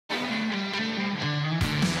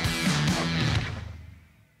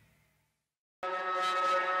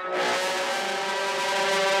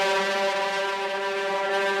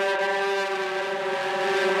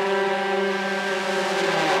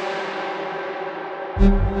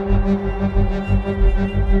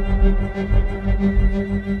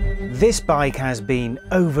This bike has been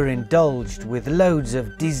overindulged with loads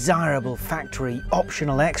of desirable factory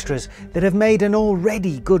optional extras that have made an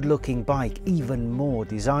already good-looking bike even more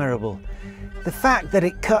desirable. The fact that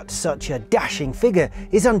it cuts such a dashing figure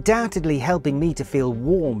is undoubtedly helping me to feel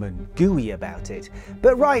warm and gooey about it.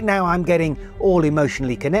 But right now I'm getting all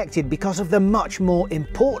emotionally connected because of the much more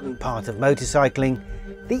important part of motorcycling,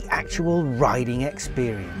 the actual riding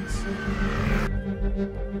experience.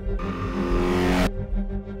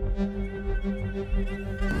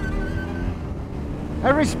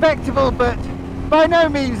 A respectable but by no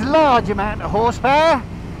means large amount of horsepower,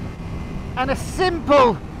 and a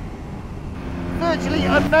simple, virtually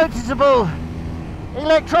unnoticeable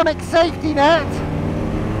electronic safety net,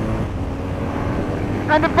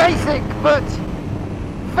 and a basic but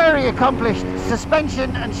very accomplished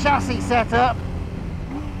suspension and chassis setup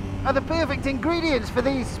are the perfect ingredients for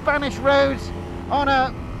these Spanish roads on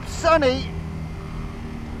a sunny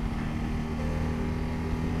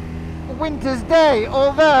winter's day,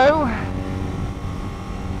 although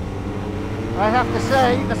I have to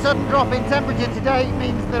say the sudden drop in temperature today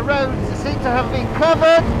means the roads seem to have been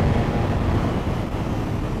covered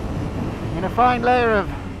in a fine layer of,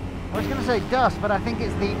 I was going to say dust, but I think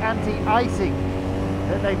it's the anti-icing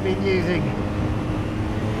that they've been using.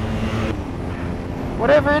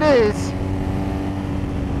 Whatever it is,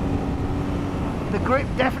 the grip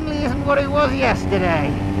definitely isn't what it was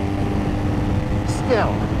yesterday.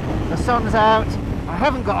 Still, the sun's out, I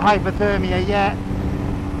haven't got hypothermia yet,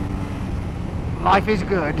 life is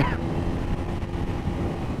good.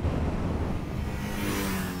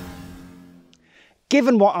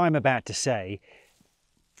 Given what I'm about to say,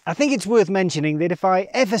 I think it's worth mentioning that if I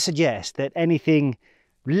ever suggest that anything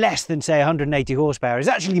less than, say, 180 horsepower is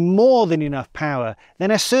actually more than enough power,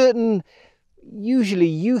 then a certain, usually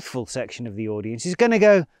youthful section of the audience is going to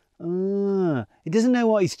go, he doesn't know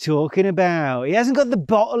what he's talking about. He hasn't got the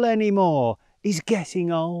bottle anymore. He's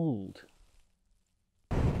getting old.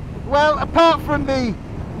 Well, apart from the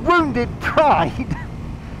wounded pride,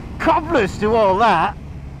 cobblers to all that,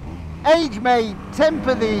 age may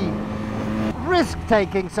temper the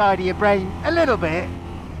risk-taking side of your brain a little bit,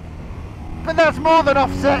 but that's more than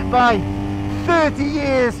offset by 30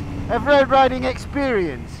 years of road riding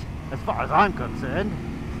experience, as far as I'm concerned.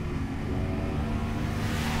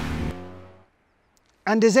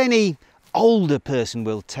 And as any older person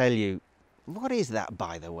will tell you, what is that,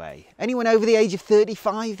 by the way? Anyone over the age of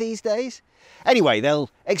 35 these days? Anyway, they'll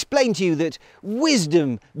explain to you that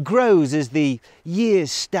wisdom grows as the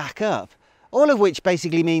years stack up, all of which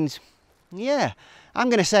basically means, yeah, I'm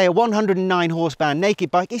going to say a 109 horsepower naked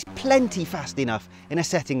bike is plenty fast enough in a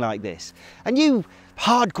setting like this. And you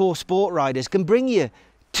hardcore sport riders can bring your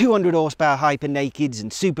 200 horsepower hyper nakeds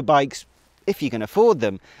and super bikes if you can afford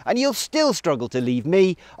them, and you'll still struggle to leave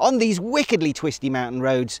me on these wickedly twisty mountain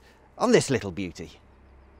roads on this little beauty.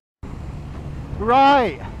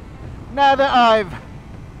 Right, now that I've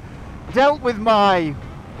dealt with my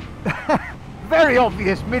very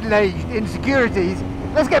obvious middle-aged insecurities,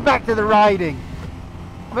 let's get back to the riding.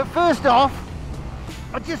 But first off,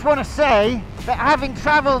 I just want to say that having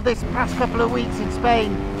travelled this past couple of weeks in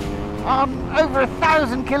Spain on over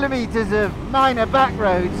 1,000 kilometres of minor back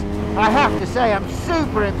roads, I have to say I'm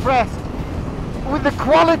super impressed with the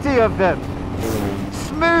quality of them.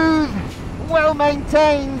 Smooth, well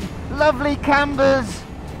maintained, lovely cambers.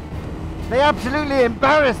 They absolutely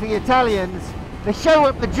embarrass the Italians. They show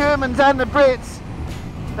up the Germans and the Brits.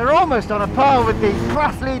 They're almost on a par with the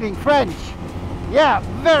class-leading French. Yeah,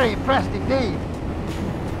 very impressed indeed.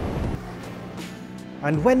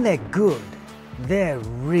 And when they're good, they're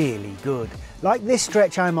really good. Like this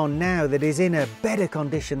stretch I'm on now that is in a better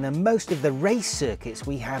condition than most of the race circuits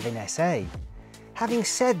we have in SA. Having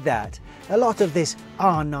said that, a lot of this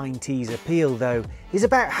R9T's appeal though is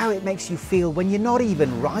about how it makes you feel when you're not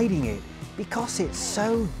even riding it, because it's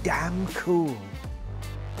so damn cool.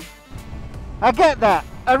 I get that,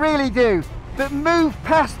 I really do, but move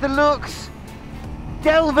past the looks,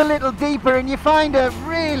 delve a little deeper and you find a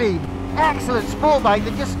really excellent sport bike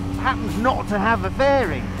that just happens not to have a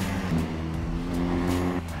fairing.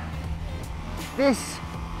 This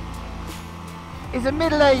is a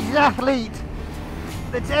middle-aged athlete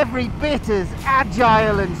that's every bit as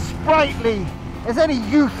agile and sprightly as any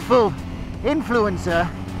youthful influencer,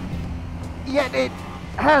 yet it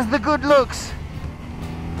has the good looks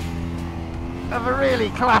of a really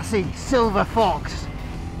classy silver fox.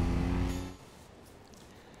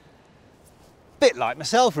 Bit like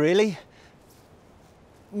myself really,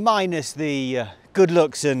 minus the good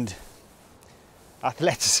looks and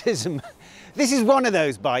athleticism. This is one of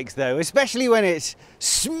those bikes though, especially when it's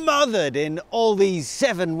smothered in all these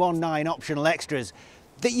 719 optional extras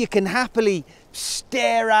that you can happily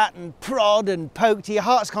stare at and prod and poke to your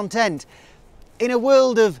heart's content. In a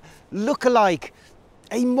world of look-alike,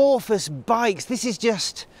 amorphous bikes, this is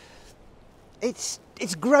just, it's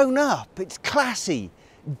grown up, it's classy,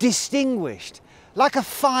 distinguished. Like a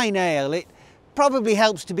fine ale, it probably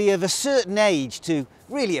helps to be of a certain age to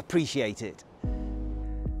really appreciate it.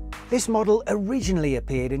 This model originally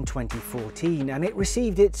appeared in 2014 and it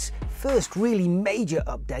received its first really major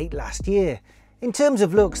update last year. In terms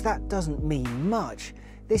of looks, that doesn't mean much.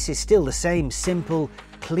 This is still the same simple,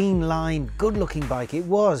 clean-lined, good-looking bike it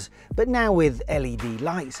was, but now with LED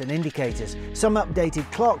lights and indicators, some updated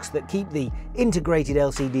clocks that keep the integrated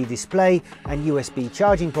LCD display and USB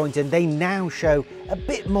charging point, and they now show a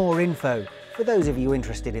bit more info for those of you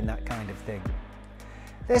interested in that kind of thing.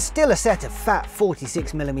 There's still a set of fat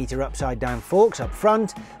 46mm upside-down forks up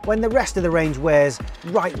front, when the rest of the range wears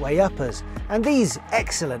right-way uppers, and these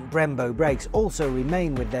excellent Brembo brakes also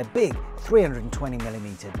remain with their big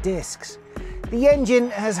 320mm discs. The engine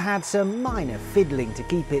has had some minor fiddling to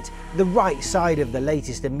keep it the right side of the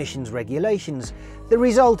latest emissions regulations. The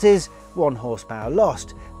result is 1 horsepower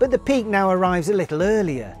lost, but the peak now arrives a little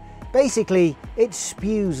earlier. Basically, it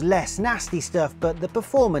spews less nasty stuff, but the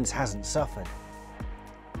performance hasn't suffered.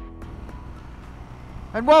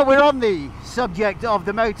 And while we're on the subject of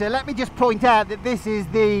the motor, let me just point out that this is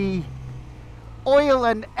the oil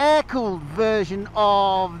and air-cooled version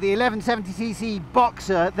of the 1170cc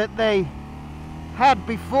Boxer that they had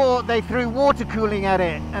before they threw water cooling at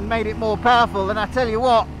it and made it more powerful. And I tell you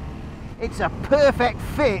what, it's a perfect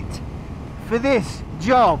fit for this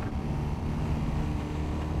job.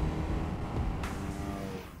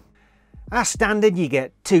 As standard, you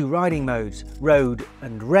get 2 riding modes, road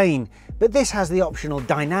and rain, but this has the optional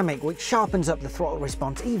dynamic which sharpens up the throttle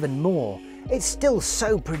response even more. It's still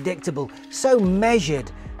so predictable, so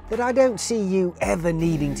measured, that I don't see you ever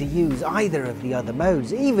needing to use either of the other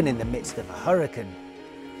modes, even in the midst of a hurricane.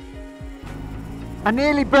 I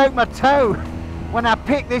nearly broke my toe when I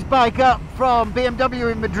picked this bike up from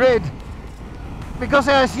BMW in Madrid, because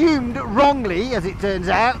I assumed wrongly, as it turns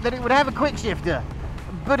out, that it would have a quick shifter.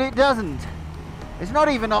 But it doesn't. It's not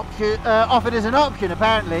even offered as an option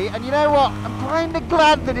apparently, and you know what? I'm kind of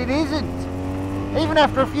glad that it isn't. Even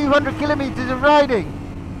after a few 100 kilometers of riding,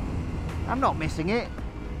 I'm not missing it.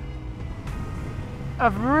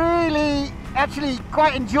 I've really actually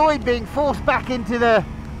quite enjoyed being forced back into the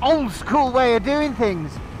old school way of doing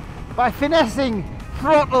things by finessing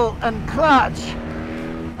throttle and clutch.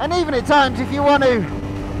 And even at times, if you want to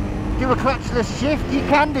do a clutchless shift, you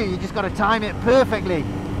can do. You just got to time it perfectly.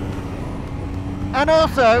 And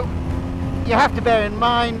also, you have to bear in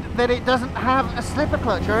mind that it doesn't have a slipper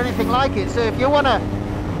clutch or anything like it. So if you want to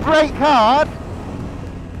brake hard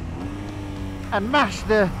and mash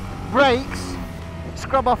the brakes,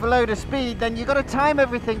 scrub off a load of speed, then you've got to time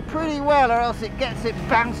everything pretty well, or else it gets it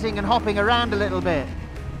bouncing and hopping around a little bit.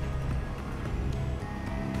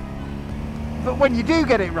 But when you do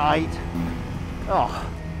get it right, oh,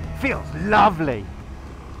 feels lovely.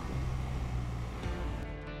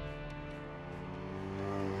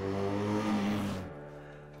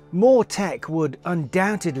 More tech would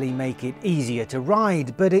undoubtedly make it easier to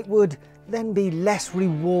ride, but it would then be less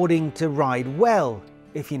rewarding to ride well,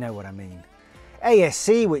 if you know what I mean.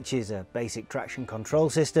 ASC, which is a basic traction control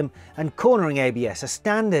system, and cornering ABS are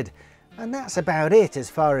standard, and that's about it as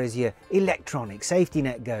far as your electronic safety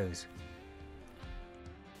net goes.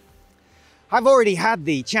 I've already had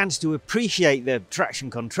the chance to appreciate the traction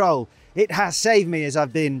control. It has saved me as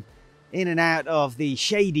I've been in and out of the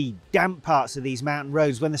shady, damp parts of these mountain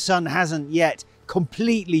roads when the sun hasn't yet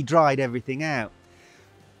completely dried everything out.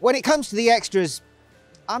 When it comes to the extras,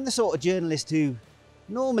 I'm the sort of journalist who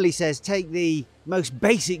normally says take the most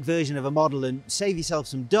basic version of a model and save yourself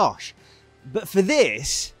some dosh. But for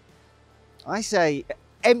this, I say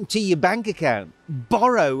empty your bank account,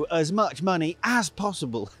 borrow as much money as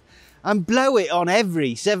possible, and blow it on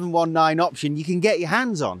every 719 option you can get your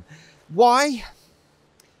hands on. Why?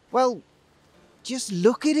 Well, just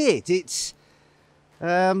look at it. It's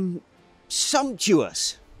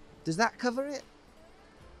sumptuous. Does that cover it?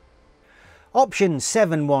 Option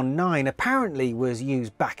 719 apparently was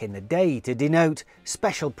used back in the day to denote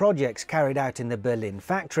special projects carried out in the Berlin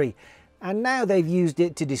factory, and now they've used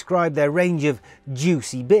it to describe their range of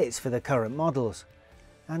juicy bits for the current models.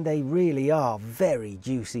 And they really are very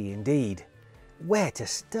juicy indeed. Where to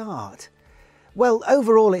start? Well,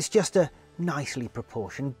 overall it's just a nicely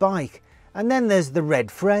proportioned bike. And then there's the red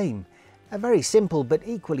frame. A very simple but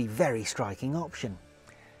equally very striking option.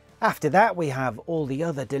 After that we have all the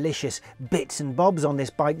other delicious bits and bobs on this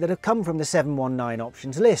bike that have come from the 719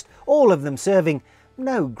 options list, all of them serving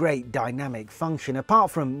no great dynamic function apart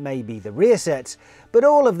from maybe the rear sets, but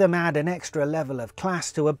all of them add an extra level of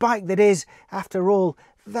class to a bike that is, after all,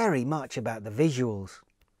 very much about the visuals.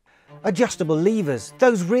 Adjustable levers,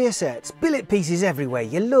 those rear sets, billet pieces everywhere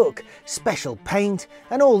you look, special paint,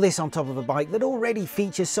 and all this on top of a bike that already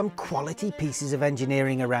features some quality pieces of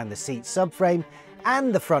engineering around the seat subframe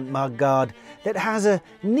and the front mudguard that has a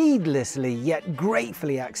needlessly yet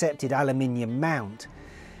gratefully accepted aluminium mount.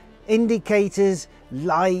 Indicators,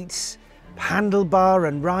 lights, handlebar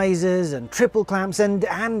and risers and triple clamps and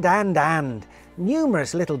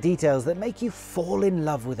numerous little details that make you fall in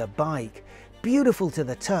love with a bike. Beautiful to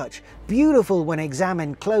the touch, beautiful when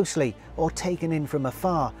examined closely or taken in from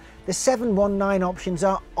afar. The 719 options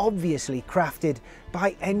are obviously crafted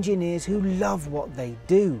by engineers who love what they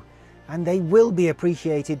do, and they will be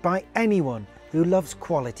appreciated by anyone who loves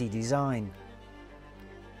quality design.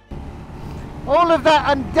 All of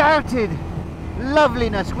that undoubted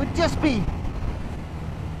loveliness would just be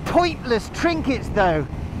pointless trinkets though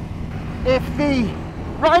if the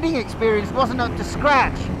riding experience wasn't up to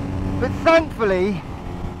scratch. But thankfully,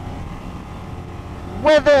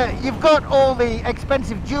 whether you've got all the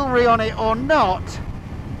expensive jewellery on it or not,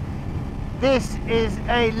 this is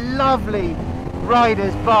a lovely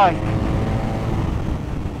rider's bike.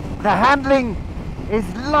 The handling is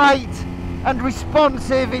light and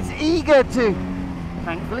responsive, it's eager to,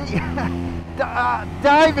 thankfully,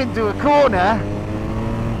 dive into a corner,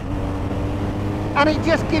 and it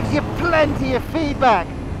just gives you plenty of feedback,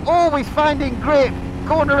 always finding grip,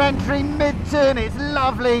 corner entry, mid-turn, it's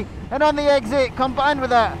lovely, and on the exit, combined with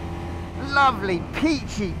that lovely,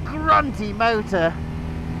 peachy, grunty motor,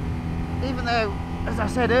 even though, as I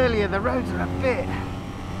said earlier, the roads are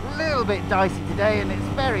a little bit dicey today, and it's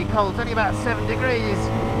very cold, it's only about 7 degrees.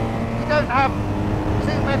 You don't have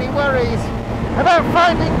too many worries about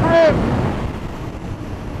finding grip.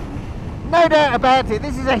 No doubt about it,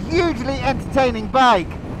 this is a hugely entertaining bike.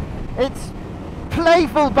 It's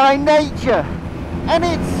playful by nature, and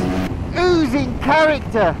it's oozing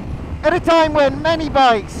character at a time when many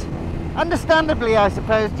bikes, understandably I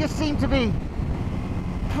suppose, just seem to be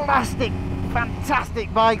plastic,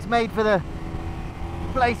 fantastic bikes made for the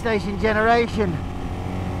PlayStation generation.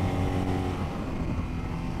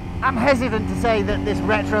 I'm hesitant to say that this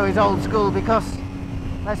retro is old school because,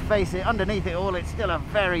 let's face it, underneath it all it's still a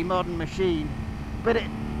very modern machine, but it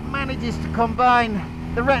manages to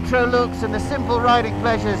combine the retro looks and the simple riding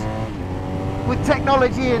pleasures with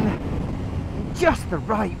technology in just the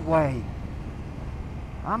right way.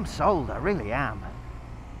 I'm sold, I really am.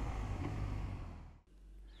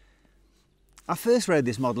 I first rode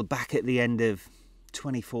this model back at the end of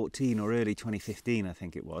 2014 or early 2015 I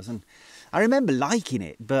think it was, and I remember liking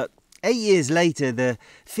it, but 8 years later the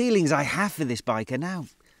feelings I have for this bike are now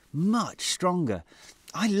much stronger.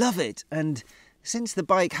 I love it, and since the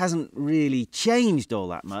bike hasn't really changed all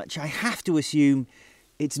that much, I have to assume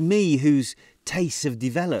it's me whose tastes have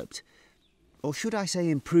developed, or should I say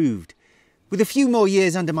improved. With a few more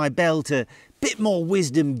years under my belt, a bit more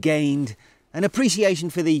wisdom gained, an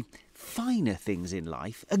appreciation for the finer things in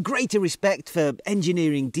life, a greater respect for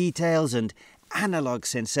engineering details and analogue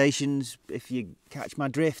sensations, if you catch my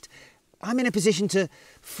drift, I'm in a position to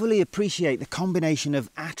fully appreciate the combination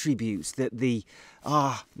of attributes that the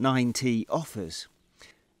R NineT offers.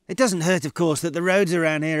 It doesn't hurt, of course, that the roads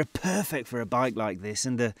around here are perfect for a bike like this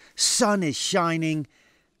and the sun is shining,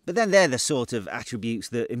 but then they're the sort of attributes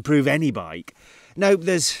that improve any bike. No,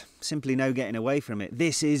 there's simply no getting away from it.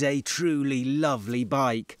 This is a truly lovely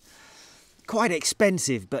bike. Quite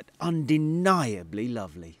expensive, but undeniably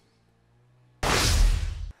lovely.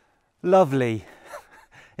 Lovely.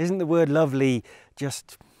 Isn't the word lovely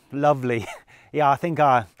just lovely? Yeah, I think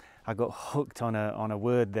I got hooked on a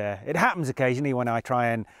word there. It happens occasionally when I try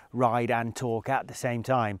and ride and talk at the same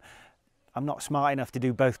time. I'm not smart enough to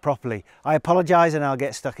do both properly. I apologise, and I'll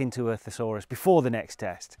get stuck into a thesaurus before the next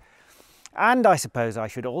test. And I suppose I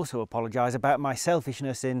should also apologise about my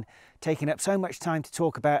selfishness in taking up so much time to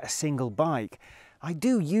talk about a single bike. I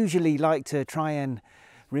do usually like to try and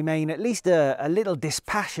remain at least a little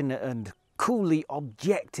dispassionate and coolly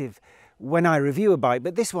objective when I review a bike,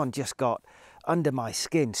 but this one just got under my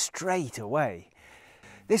skin straight away.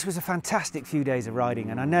 This was a fantastic few days of riding,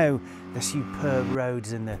 and I know the superb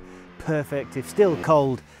roads and the perfect, if still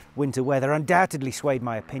cold, winter weather undoubtedly swayed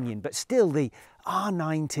my opinion, but still the R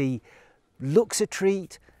NineT looks a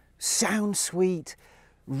treat, sounds sweet,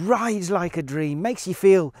 rides like a dream, makes you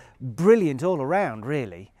feel brilliant all around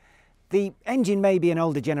really. The engine may be an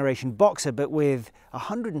older generation boxer, but with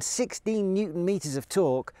 116 Newton meters of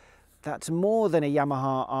torque, that's more than a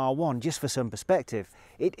Yamaha R1, just for some perspective.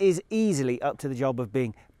 It is easily up to the job of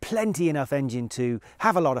being plenty enough engine to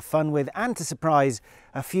have a lot of fun with and to surprise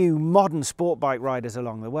a few modern sport bike riders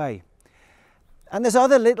along the way. And there's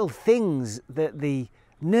other little things that the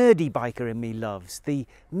nerdy biker in me loves. The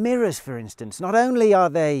mirrors, for instance. Not only are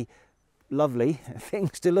they lovely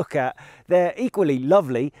things to look at, they're equally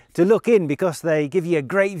lovely to look in because they give you a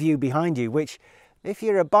great view behind you, which if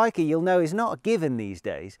you're a biker you'll know is not a given these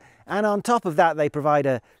days. And on top of that, they provide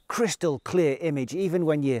a crystal clear image even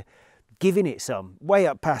when you're giving it some, way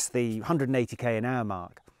up past the 180 km/h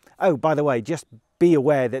mark. Oh, by the way, just be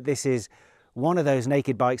aware that this is one of those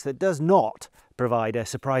naked bikes that does not provide a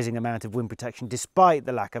surprising amount of wind protection despite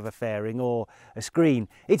the lack of a fairing or a screen.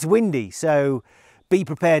 It's windy, so be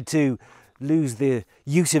prepared to lose the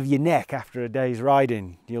use of your neck after a day's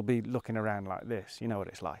riding. You'll be looking around like this, you know what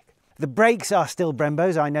it's like. The brakes are still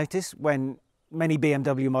Brembos, I notice, when many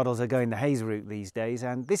BMW models are going the Hayes route these days,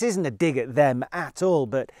 and this isn't a dig at them at all,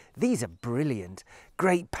 but these are brilliant.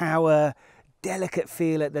 Great power, delicate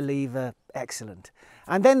feel at the lever, excellent.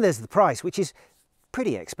 And then there's the price, which is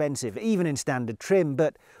pretty expensive, even in standard trim,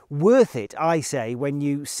 but worth it, I say, when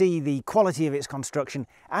you see the quality of its construction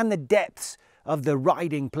and the depths of the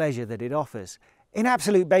riding pleasure that it offers. In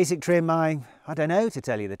absolute basic trim, I don't know, to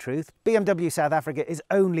tell you the truth. BMW South Africa is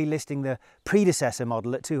only listing the predecessor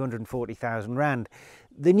model at 240,000 Rand.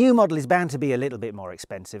 The new model is bound to be a little bit more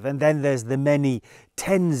expensive, and then there's the many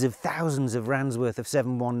tens of thousands of Rands worth of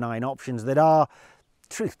 719 options that are,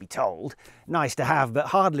 truth be told, nice to have, but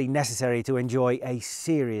hardly necessary to enjoy a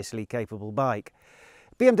seriously capable bike.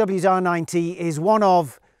 BMW's R NineT is one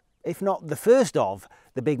of, if not the first of,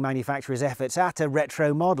 the big manufacturer's efforts at a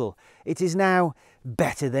retro model. It is now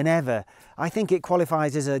better than ever. I think it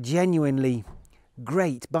qualifies as a genuinely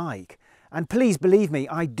great bike. And please believe me,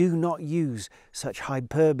 I do not use such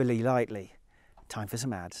hyperbole lightly. Time for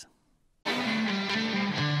some ads.